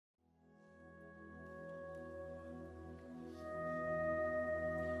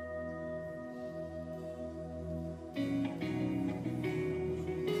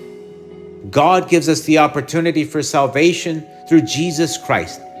God gives us the opportunity for salvation through Jesus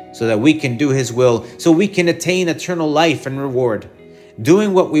Christ so that we can do his will, so we can attain eternal life and reward.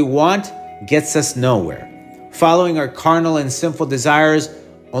 Doing what we want gets us nowhere. Following our carnal and sinful desires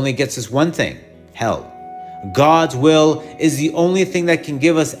only gets us one thing: hell. God's will is the only thing that can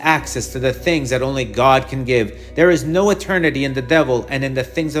give us access to the things that only God can give. There is no eternity in the devil and in the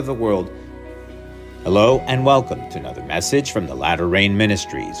things of the world. Hello and welcome to another message from the Latter Rain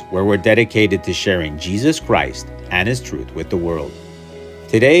Ministries, where we're dedicated to sharing Jesus Christ and his truth with the world.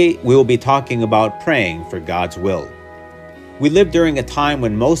 Today, we will be talking about praying for God's will. We live during a time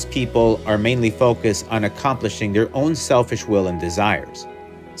when most people are mainly focused on accomplishing their own selfish will and desires.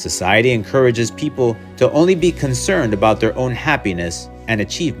 Society encourages people to only be concerned about their own happiness and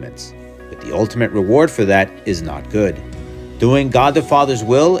achievements, but the ultimate reward for that is not good. Doing God the Father's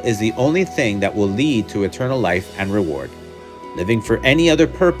will is the only thing that will lead to eternal life and reward. Living for any other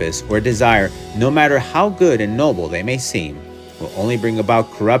purpose or desire, no matter how good and noble they may seem, will only bring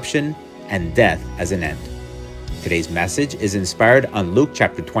about corruption and death as an end. Today's message is inspired on Luke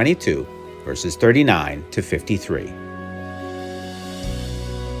chapter 22, verses 39 to 53.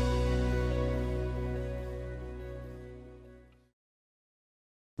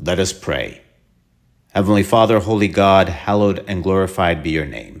 Let us pray. Heavenly Father, Holy God, hallowed and glorified be your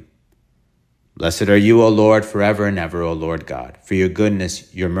name. Blessed are you, O Lord, forever and ever, O Lord God, for your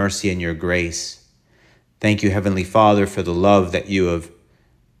goodness, your mercy, and your grace. Thank you, Heavenly Father, for the love that you have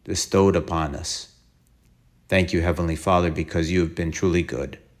bestowed upon us. Thank you, Heavenly Father, because you have been truly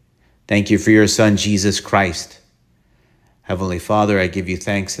good. Thank you for your Son, Jesus Christ. Heavenly Father, I give you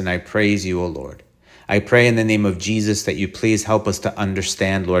thanks and I praise you, O Lord. I pray in the name of Jesus that you please help us to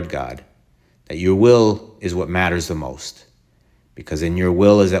understand, Lord God, that your will is what matters the most, because in your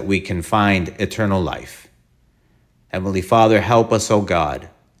will is that we can find eternal life. Heavenly Father, help us, O God,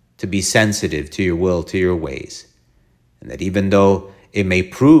 to be sensitive to your will, to your ways, and that even though it may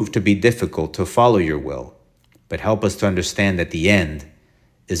prove to be difficult to follow your will, but help us to understand that the end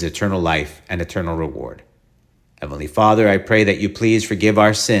is eternal life and eternal reward. Heavenly Father, I pray that you please forgive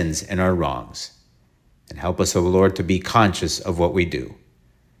our sins and our wrongs, and help us, O Lord, to be conscious of what we do.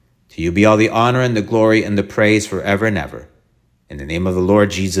 To you be all the honor and the glory and the praise forever and ever. In the name of the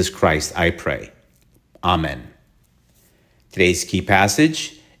Lord Jesus Christ, I pray. Amen. Today's key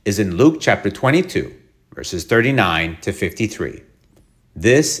passage is in Luke chapter 22, verses 39 to 53.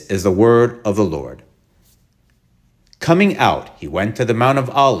 This is the word of the Lord. Coming out, he went to the Mount of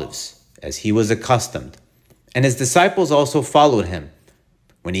Olives, as he was accustomed, and his disciples also followed him.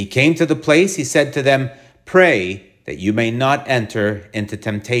 When he came to the place, he said to them, "Pray that you may not enter into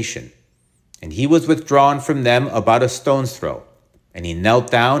temptation." And he was withdrawn from them about a stone's throw. And he knelt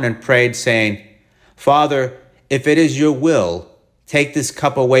down and prayed, saying, "Father, if it is your will, take this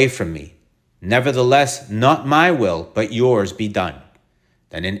cup away from me. Nevertheless, not my will, but yours be done."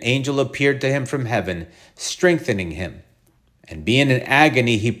 Then an angel appeared to him from heaven, strengthening him. And being in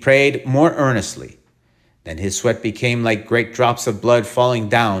agony, he prayed more earnestly. Then his sweat became like great drops of blood falling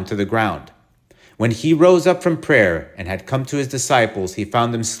down to the ground. When he rose up from prayer and had come to his disciples, he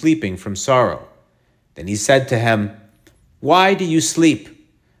found them sleeping from sorrow. Then he said to him, "Why do you sleep?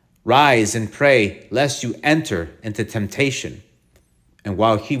 Rise and pray, lest you enter into temptation." And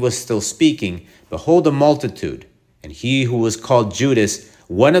while he was still speaking, behold, a multitude, and he who was called Judas,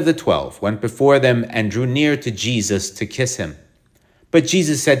 one of the 12, went before them and drew near to Jesus to kiss him. But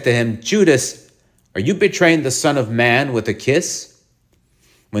Jesus said to him, "Judas, are you betraying the Son of Man with a kiss?"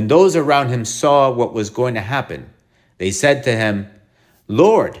 When those around him saw what was going to happen, they said to him,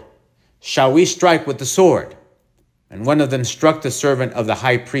 "Lord, shall we strike with the sword?" And one of them struck the servant of the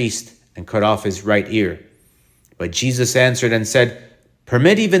high priest and cut off his right ear. But Jesus answered and said,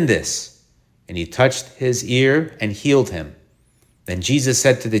 "Permit even this." And he touched his ear and healed him. Then Jesus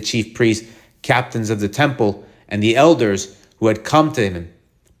said to the chief priests, captains of the temple, and the elders who had come to him,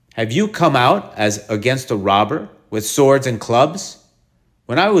 "Have you come out as against a robber with swords and clubs?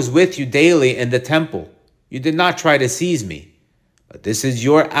 When I was with you daily in the temple, you did not try to seize me, but this is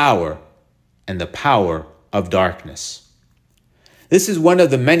your hour and the power of darkness." This is one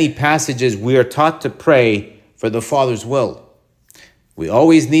of the many passages we are taught to pray for the Father's will. We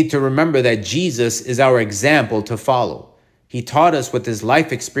always need to remember that Jesus is our example to follow. He taught us with his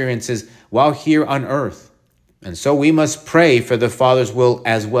life experiences while here on earth, and so we must pray for the Father's will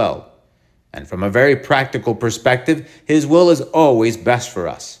as well. And from a very practical perspective, his will is always best for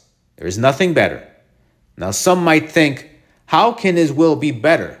us. There is nothing better. Now, some might think, how can his will be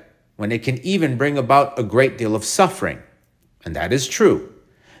better when it can even bring about a great deal of suffering? And that is true.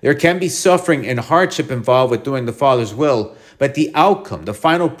 There can be suffering and hardship involved with doing the Father's will, but the outcome, the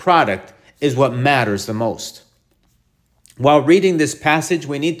final product, is what matters the most. While reading this passage,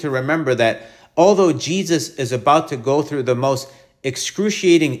 we need to remember that although Jesus is about to go through the most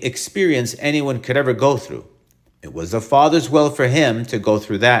excruciating experience anyone could ever go through, it was the Father's will for him to go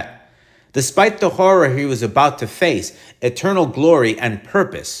through that. Despite the horror he was about to face, eternal glory and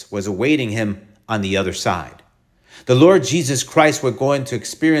purpose was awaiting him on the other side. The Lord Jesus Christ was going to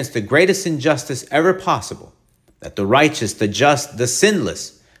experience the greatest injustice ever possible, that the righteous, the just, the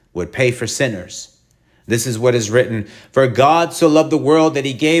sinless would pay for sinners. This is what is written, "For God so loved the world that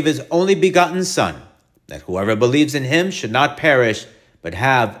he gave his only begotten Son, that whoever believes in him should not perish, but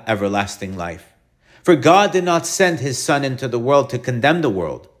have everlasting life. For God did not send his Son into the world to condemn the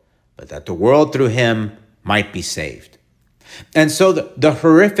world, but that the world through him might be saved." And so the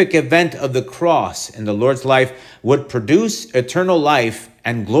horrific event of the cross in the Lord's life would produce eternal life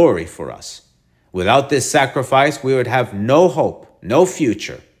and glory for us. Without this sacrifice, we would have no hope, no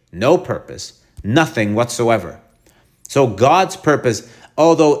future, no purpose, nothing whatsoever. So God's purpose,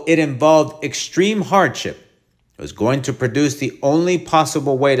 although it involved extreme hardship, was going to produce the only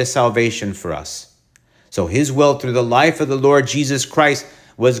possible way to salvation for us. So his will through the life of the Lord Jesus Christ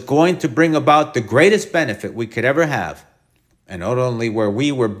was going to bring about the greatest benefit we could ever have. And not only were we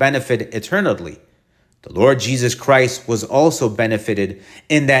benefited eternally, the Lord Jesus Christ was also benefited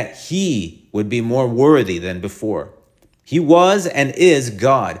in that he would be more worthy than before. He was and is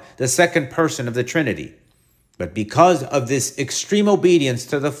God, the second person of the Trinity. But because of this extreme obedience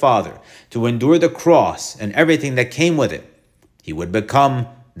to the Father, to endure the cross and everything that came with it, he would become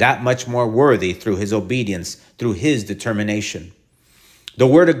that much more worthy through his obedience, through his determination. The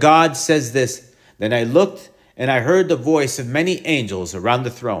Word of God says this, "Then I looked, and I heard the voice of many angels around the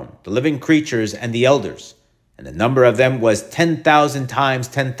throne, the living creatures and the elders. And the number of them was 10,000 times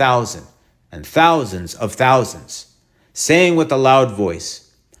 10,000, and thousands of thousands, saying with a loud voice,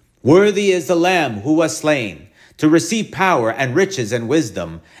 'Worthy is the Lamb who was slain, to receive power and riches and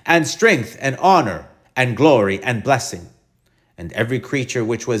wisdom, and strength and honor, and glory and blessing.' And every creature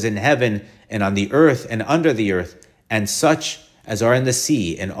which was in heaven and on the earth and under the earth, and such as are in the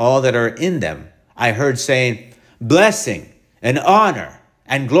sea and all that are in them, I heard saying, 'Blessing and honor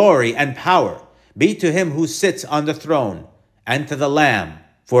and glory and power be to him who sits on the throne and to the Lamb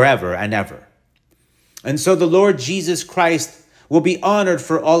forever and ever.'" And so the Lord Jesus Christ will be honored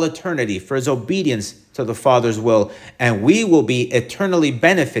for all eternity for his obedience to the Father's will, and we will be eternally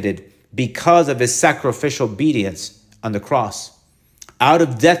benefited because of his sacrificial obedience on the cross. Out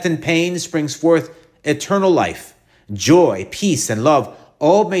of death and pain springs forth eternal life, joy, peace, and love,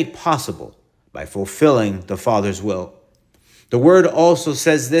 all made possible by fulfilling the Father's will. The word also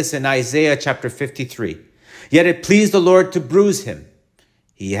says this in Isaiah chapter 53, "Yet it pleased the Lord to bruise him.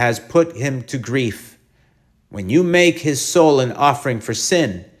 He has put him to grief. When you make his soul an offering for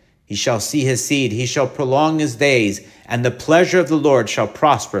sin, he shall see his seed, he shall prolong his days, and the pleasure of the Lord shall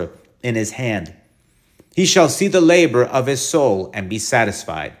prosper in his hand. He shall see the labor of his soul and be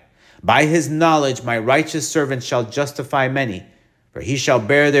satisfied. By his knowledge my righteous servant shall justify many, for he shall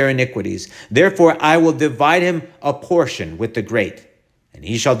bear their iniquities. Therefore I will divide him a portion with the great, and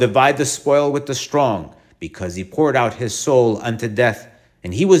he shall divide the spoil with the strong, because he poured out his soul unto death,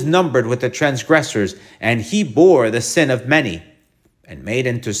 and he was numbered with the transgressors, and he bore the sin of many, and made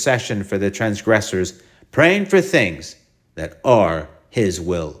intercession for the transgressors, praying for things that are his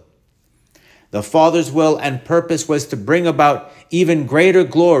will." The Father's will and purpose was to bring about even greater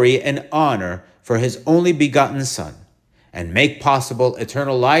glory and honor for his only begotten Son, and make possible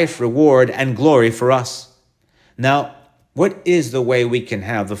eternal life, reward, and glory for us. Now, what is the way we can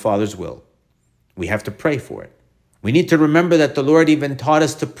have the Father's will? We have to pray for it. We need to remember that the Lord even taught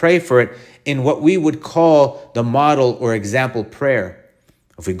us to pray for it in what we would call the model or example prayer.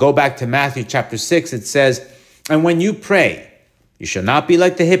 If we go back to Matthew chapter 6, it says, "And when you pray, you shall not be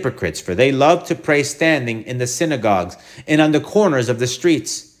like the hypocrites, for they love to pray standing in the synagogues and on the corners of the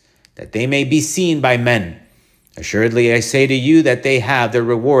streets, that they may be seen by men. Assuredly, I say to you that they have their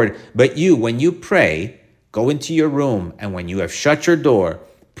reward. But you, when you pray, go into your room, and when you have shut your door,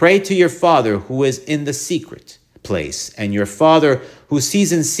 pray to your Father who is in the secret place, and your Father who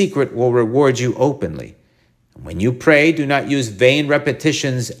sees in secret will reward you openly. And when you pray, do not use vain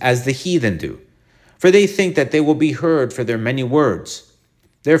repetitions as the heathen do, for they think that they will be heard for their many words.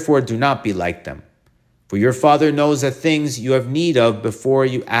 Therefore, do not be like them. For your Father knows the things you have need of before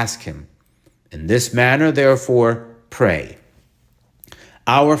you ask him. In this manner, therefore, pray.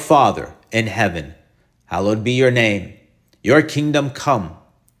 Our Father in heaven, hallowed be your name. Your kingdom come.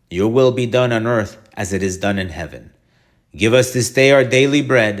 Your will be done on earth as it is done in heaven. Give us this day our daily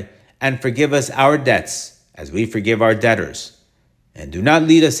bread, and forgive us our debts as we forgive our debtors. And do not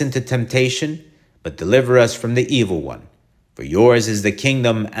lead us into temptation, but deliver us from the evil one. For yours is the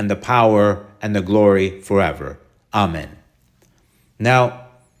kingdom and the power and the glory forever. Amen. Now,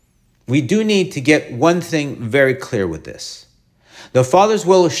 we do need to get one thing very clear with this. The Father's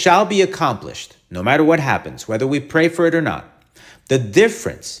will shall be accomplished, no matter what happens, whether we pray for it or not. The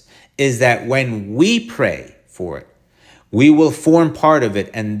difference is that when we pray for it, we will form part of it,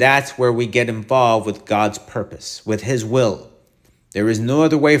 and that's where we get involved with God's purpose, with his will. There is no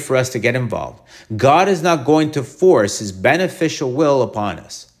other way for us to get involved. God is not going to force his beneficial will upon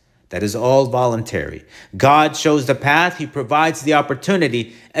us. That is all voluntary. God shows the path. He provides the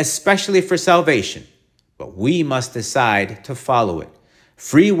opportunity, especially for salvation. But we must decide to follow it.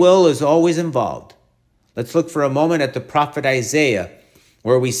 Free will is always involved. Let's look for a moment at the prophet Isaiah,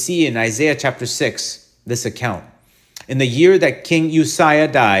 where we see in Isaiah chapter 6 this account. In the year that King Uzziah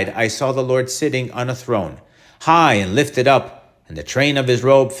died, I saw the Lord sitting on a throne, high and lifted up, and the train of his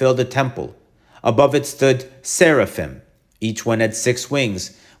robe filled the temple. Above it stood seraphim. Each one had 6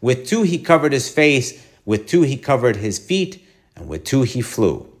 wings. With 2 he covered his face, with 2 he covered his feet, and with 2 he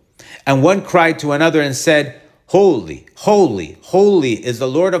flew. And one cried to another and said, Holy, holy, holy is the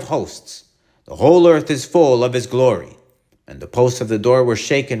Lord of hosts. The whole earth is full of his glory. And the posts of the door were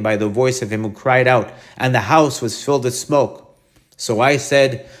shaken by the voice of him who cried out, and the house was filled with smoke. So I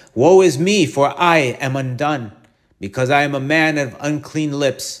said, Woe is me, for I am undone, because I am a man of unclean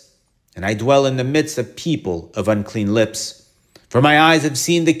lips, and I dwell in the midst of people of unclean lips. For my eyes have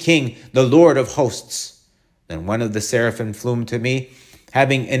seen the King, the Lord of hosts. Then one of the seraphim flew to me,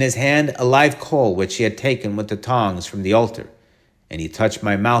 having in his hand a live coal which he had taken with the tongs from the altar. And he touched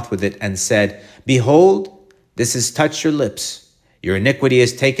my mouth with it and said, Behold, this has touched your lips. Your iniquity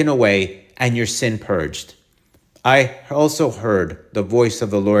is taken away, and your sin purged. I also heard the voice of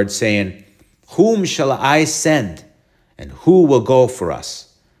the Lord saying, Whom shall I send? And who will go for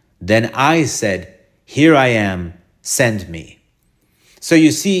us? Then I said, Here I am, send me. So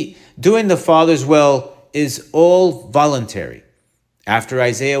you see, doing the Father's will is all voluntary. After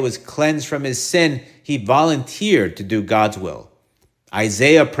Isaiah was cleansed from his sin, he volunteered to do God's will.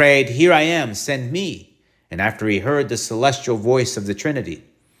 Isaiah prayed, Here I am, send me. And after he heard the celestial voice of the Trinity.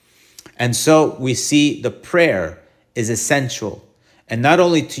 And so we see the prayer is essential. And not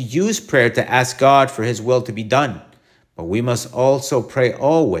only to use prayer to ask God for his will to be done, but we must also pray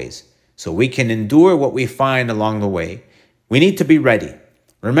always so we can endure what we find along the way. We need to be ready.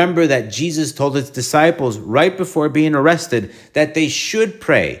 Remember that Jesus told his disciples right before being arrested that they should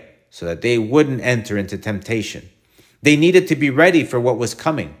pray so that they wouldn't enter into temptation. They needed to be ready for what was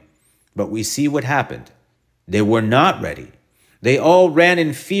coming. But we see what happened. They were not ready. They all ran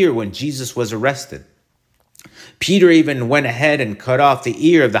in fear when Jesus was arrested. Peter even went ahead and cut off the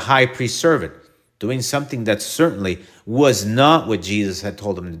ear of the high priest's servant, doing something that certainly was not what Jesus had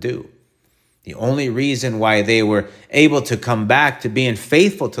told him to do. The only reason why they were able to come back to being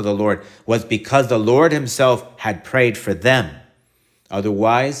faithful to the Lord was because the Lord himself had prayed for them.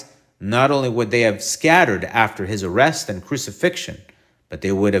 Otherwise, not only would they have scattered after his arrest and crucifixion, but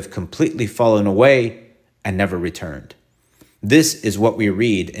they would have completely fallen away and never returned. This is what we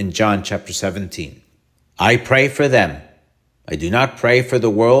read in John chapter 17. I pray for them. I do not pray for the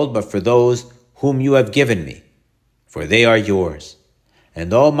world, but for those whom you have given me, for they are yours.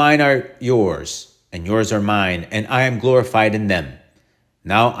 And all mine are yours, and yours are mine, and I am glorified in them.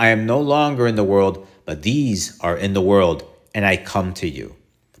 Now I am no longer in the world, but these are in the world, and I come to you.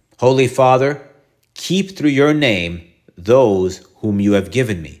 Holy Father, keep through your name those whom you have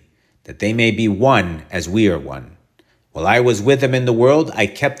given me, that they may be one as we are one. While I was with them in the world, I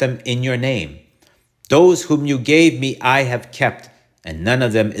kept them in your name. Those whom you gave me I have kept, and none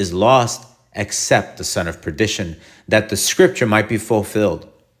of them is lost except the son of perdition, that the scripture might be fulfilled.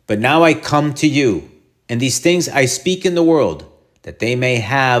 But now I come to you, and these things I speak in the world, that they may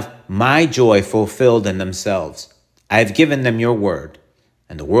have my joy fulfilled in themselves. I have given them your word,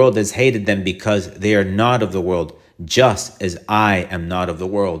 and the world has hated them because they are not of the world, just as I am not of the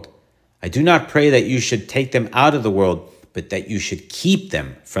world. I do not pray that you should take them out of the world, but that you should keep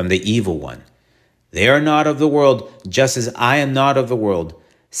them from the evil one. They are not of the world, just as I am not of the world.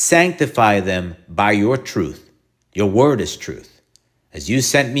 Sanctify them by your truth. Your word is truth. As you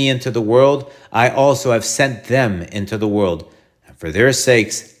sent me into the world, I also have sent them into the world. And for their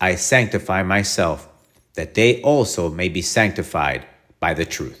sakes I sanctify myself, that they also may be sanctified by the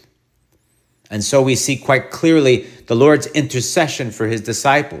truth. And so we see quite clearly the Lord's intercession for his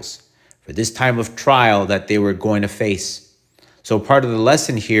disciples, for this time of trial that they were going to face. So part of the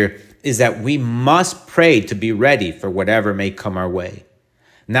lesson here is that we must pray to be ready for whatever may come our way.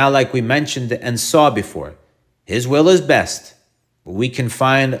 Now, like we mentioned and saw before, his will is best, but we can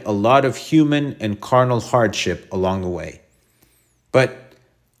find a lot of human and carnal hardship along the way. But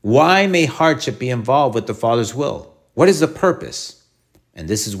why may hardship be involved with the Father's will? What is the purpose? And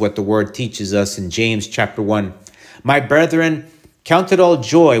this is what the word teaches us in James chapter 1. My brethren, count it all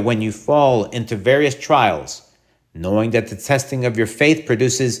joy when you fall into various trials, knowing that the testing of your faith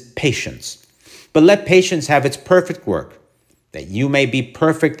produces patience. But let patience have its perfect work, that you may be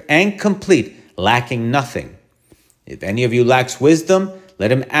perfect and complete, lacking nothing. If any of you lacks wisdom,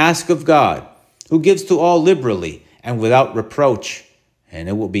 let him ask of God, who gives to all liberally and without reproach, and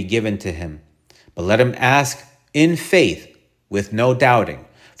it will be given to him. But let him ask in faith, with no doubting.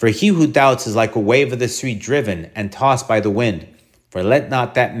 For he who doubts is like a wave of the sea driven and tossed by the wind. For let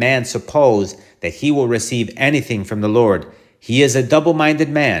not that man suppose that he will receive anything from the Lord. He is a double-minded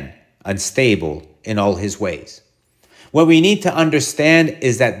man, unstable in all his ways. What we need to understand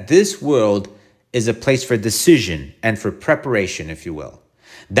is that this world is a place for decision and for preparation, if you will.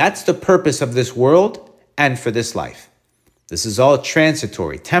 That's the purpose of this world and for this life. This is all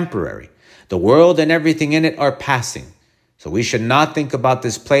transitory, temporary. The world and everything in it are passing. So we should not think about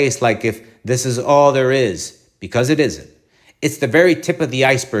this place like if this is all there is, because it isn't. It's the very tip of the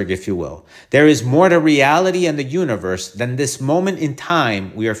iceberg, if you will. There is more to reality and the universe than this moment in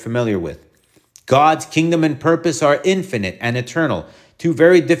time we are familiar with. God's kingdom and purpose are infinite and eternal, two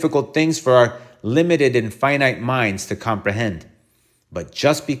very difficult things for our limited and finite minds to comprehend. But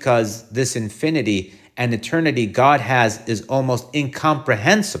just because this infinity and eternity God has is almost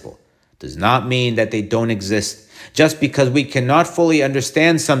incomprehensible, does not mean that they don't exist. Just because we cannot fully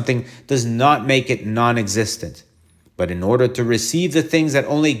understand something does not make it non-existent. But in order to receive the things that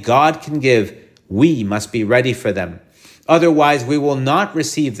only God can give, we must be ready for them. Otherwise, we will not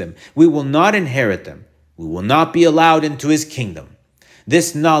receive them. We will not inherit them. We will not be allowed into his kingdom.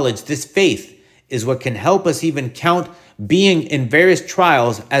 This knowledge, this faith, is what can help us even count being in various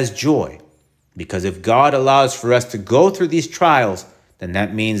trials as joy. Because if God allows for us to go through these trials, then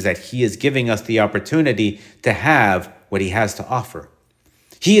that means that he is giving us the opportunity to have what he has to offer.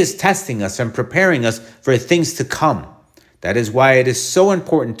 He is testing us and preparing us for things to come. That is why it is so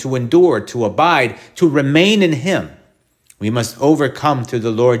important to endure, to abide, to remain in him. We must overcome through the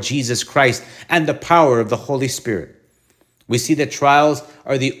Lord Jesus Christ and the power of the Holy Spirit. We see that trials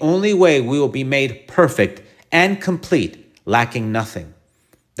are the only way we will be made perfect and complete, lacking nothing.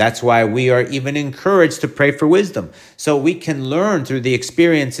 That's why we are even encouraged to pray for wisdom, so we can learn through the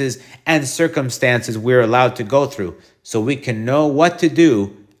experiences and circumstances we're allowed to go through, so we can know what to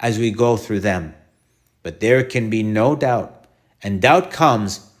do as we go through them. But there can be no doubt, and doubt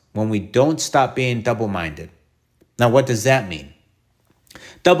comes when we don't stop being double-minded. Now, what does that mean?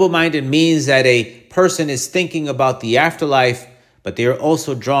 Double-minded means that a person is thinking about the afterlife, but they are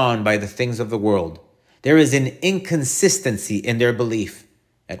also drawn by the things of the world. There is an inconsistency in their belief.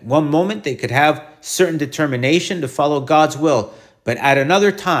 At one moment, they could have certain determination to follow God's will, but at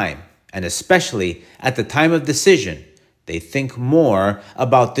another time, and especially at the time of decision, they think more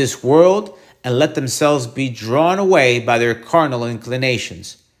about this world and let themselves be drawn away by their carnal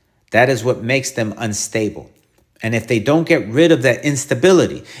inclinations. That is what makes them unstable. And if they don't get rid of that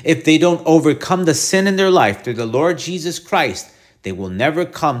instability, if they don't overcome the sin in their life through the Lord Jesus Christ, they will never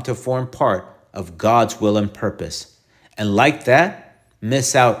come to form part of God's will and purpose. And like that,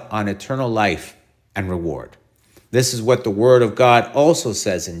 miss out on eternal life and reward. This is what the word of God also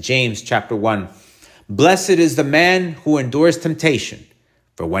says in James chapter 1. Blessed is the man who endures temptation,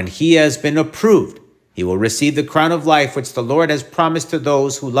 for when he has been approved, he will receive the crown of life which the Lord has promised to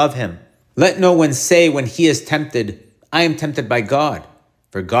those who love him. Let no one say when he is tempted, I am tempted by God.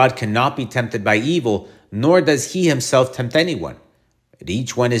 For God cannot be tempted by evil, nor does he himself tempt anyone. But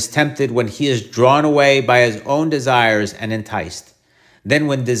each one is tempted when he is drawn away by his own desires and enticed. Then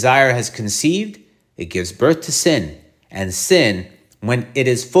when desire has conceived, it gives birth to sin. And sin, when it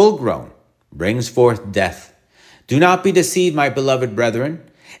is full grown, brings forth death. Do not be deceived, my beloved brethren.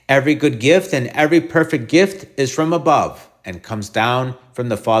 Every good gift and every perfect gift is from above, and comes down from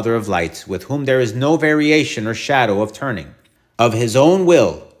the Father of lights, with whom there is no variation or shadow of turning. Of his own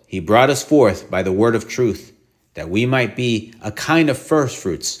will he brought us forth by the word of truth, that we might be a kind of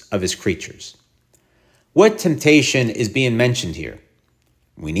firstfruits of his creatures. What temptation is being mentioned here?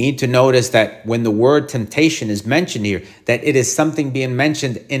 We need to notice that when the word temptation is mentioned here, that it is something being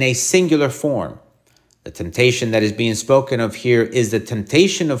mentioned in a singular form. The temptation that is being spoken of here is the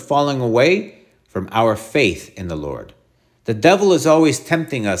temptation of falling away from our faith in the Lord. The devil is always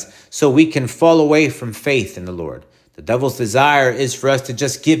tempting us so we can fall away from faith in the Lord. The devil's desire is for us to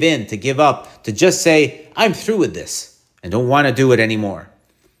just give in, to give up, to just say, I'm through with this and don't want to do it anymore.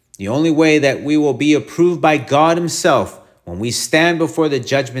 The only way that we will be approved by God himself when we stand before the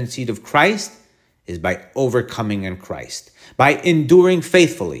judgment seat of Christ is by overcoming in Christ, by enduring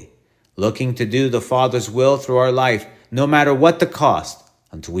faithfully, looking to do the Father's will through our life, no matter what the cost,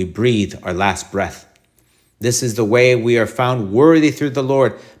 until we breathe our last breath. This is the way we are found worthy through the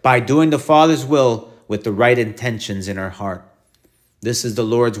Lord, by doing the Father's will with the right intentions in our heart. This is the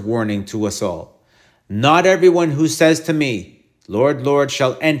Lord's warning to us all. Not everyone who says to me, Lord, Lord,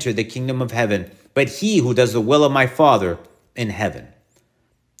 shall enter the kingdom of heaven, but he who does the will of my Father in heaven.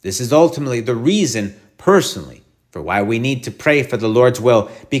 This is ultimately the reason, personally, for why we need to pray for the Lord's will,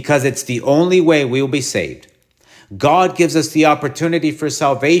 because it's the only way we will be saved. God gives us the opportunity for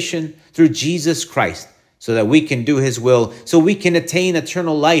salvation through Jesus Christ, so that we can do his will, so we can attain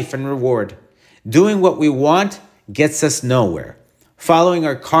eternal life and reward. Doing what we want gets us nowhere. Following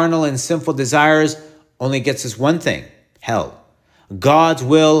our carnal and sinful desires only gets us one thing: hell. God's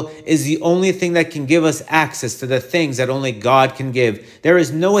will is the only thing that can give us access to the things that only God can give. There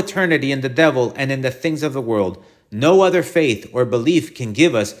is no eternity in the devil and in the things of the world. No other faith or belief can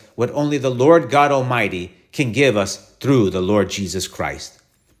give us what only the Lord God Almighty can give us through the Lord Jesus Christ.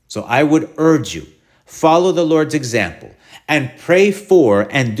 So I would urge you, follow the Lord's example and pray for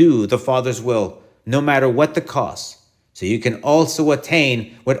and do the Father's will, no matter what the cost, so you can also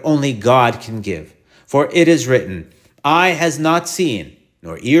attain what only God can give. For it is written, eye has not seen,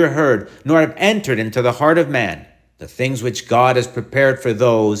 nor ear heard, nor have entered into the heart of man the things which God has prepared for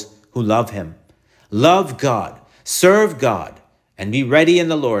those who love him. Love God, serve God, and be ready in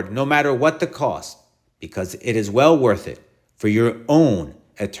the Lord, no matter what the cost, because it is well worth it for your own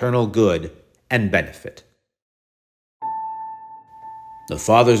eternal good and benefit. The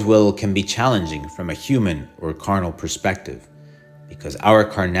Father's will can be challenging from a human or carnal perspective, because our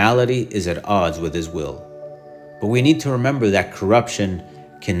carnality is at odds with his will. But we need to remember that corruption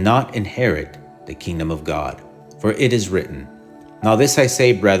cannot inherit the kingdom of God. For it is written, now this I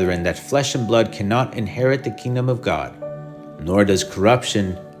say, brethren, that flesh and blood cannot inherit the kingdom of God, nor does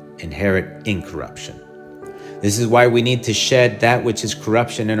corruption inherit incorruption. This is why we need to shed that which is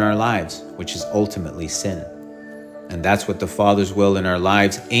corruption in our lives, which is ultimately sin. And that's what the Father's will in our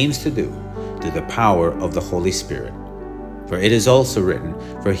lives aims to do, through the power of the Holy Spirit. For it is also written,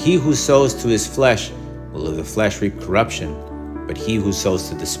 for he who sows to his flesh will of the flesh reap corruption, but he who sows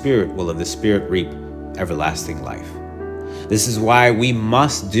to the Spirit will of the Spirit reap everlasting life. This is why we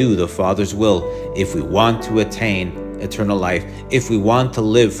must do the Father's will if we want to attain eternal life, if we want to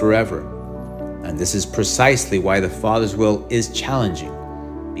live forever. And this is precisely why the Father's will is challenging,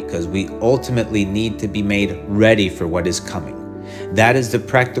 because we ultimately need to be made ready for what is coming. That is the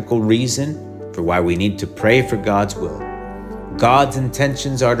practical reason for why we need to pray for God's will. God's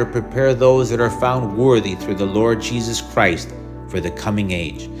intentions are to prepare those that are found worthy through the Lord Jesus Christ for the coming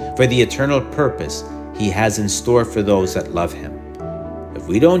age, for the eternal purpose he has in store for those that love him. If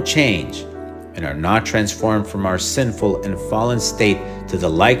we don't change and are not transformed from our sinful and fallen state to the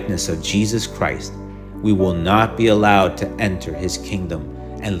likeness of Jesus Christ, we will not be allowed to enter his kingdom,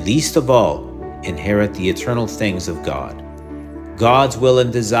 and least of all, inherit the eternal things of God. God's will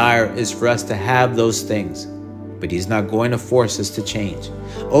and desire is for us to have those things, but he's not going to force us to change.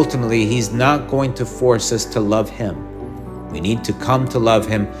 Ultimately, he's not going to force us to love him. We need to come to love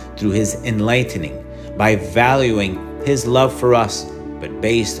him through his enlightening, by valuing his love for us, but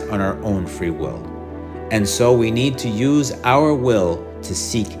based on our own free will. And so we need to use our will to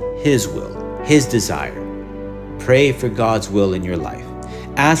seek his will, his desire. Pray for God's will in your life.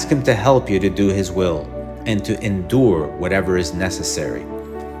 Ask him to help you to do his will and to endure whatever is necessary.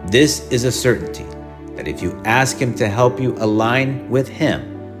 This is a certainty, that if you ask him to help you align with him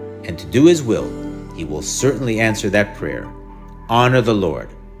and to do his will, he will certainly answer that prayer. Honor the Lord,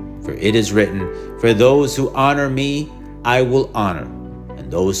 for it is written, for those who honor me, I will honor, and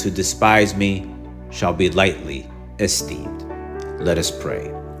those who despise me shall be lightly esteemed. Let us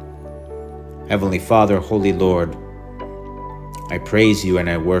pray. Heavenly Father, Holy Lord, I praise you and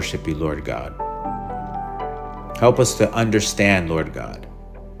I worship you, Lord God. Help us to understand, Lord God,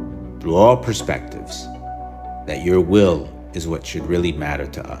 through all perspectives, that your will is what should really matter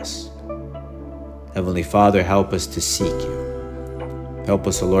to us. Heavenly Father, help us to seek you. Help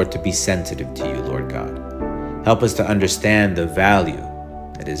us, O Lord, to be sensitive to you, Lord God. Help us to understand the value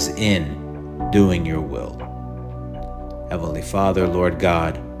that is in doing your will. Heavenly Father, Lord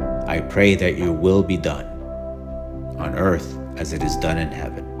God, I pray that your will be done on earth as it is done in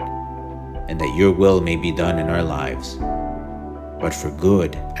heaven, and that your will may be done in our lives, but for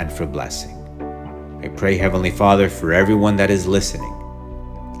good and for blessing. I pray, Heavenly Father, for everyone that is listening.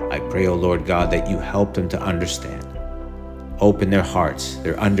 I pray, O Lord God, that you help them to understand. Open their hearts,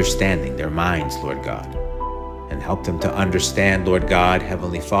 their understanding, their minds, Lord God, and help them to understand, Lord God,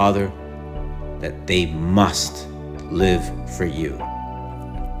 Heavenly Father, that they must live for you,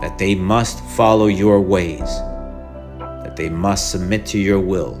 that they must follow your ways, that they must submit to your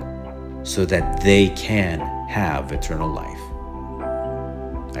will so that they can have eternal life.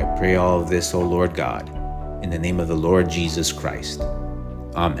 I pray all of this, O Lord God, in the name of the Lord Jesus Christ.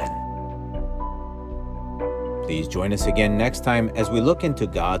 Amen. Please join us again next time as we look into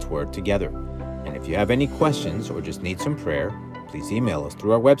God's Word together. And if you have any questions or just need some prayer, please email us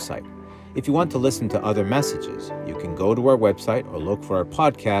through our website. If you want to listen to other messages, you can go to our website or look for our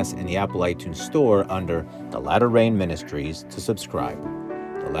podcast in the Apple iTunes Store under The Latter Rain Ministries to subscribe.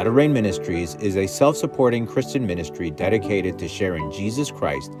 The Latter Rain Ministries is a self-supporting Christian ministry dedicated to sharing Jesus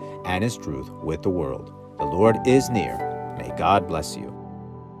Christ and His truth with the world. The Lord is near. May God bless you.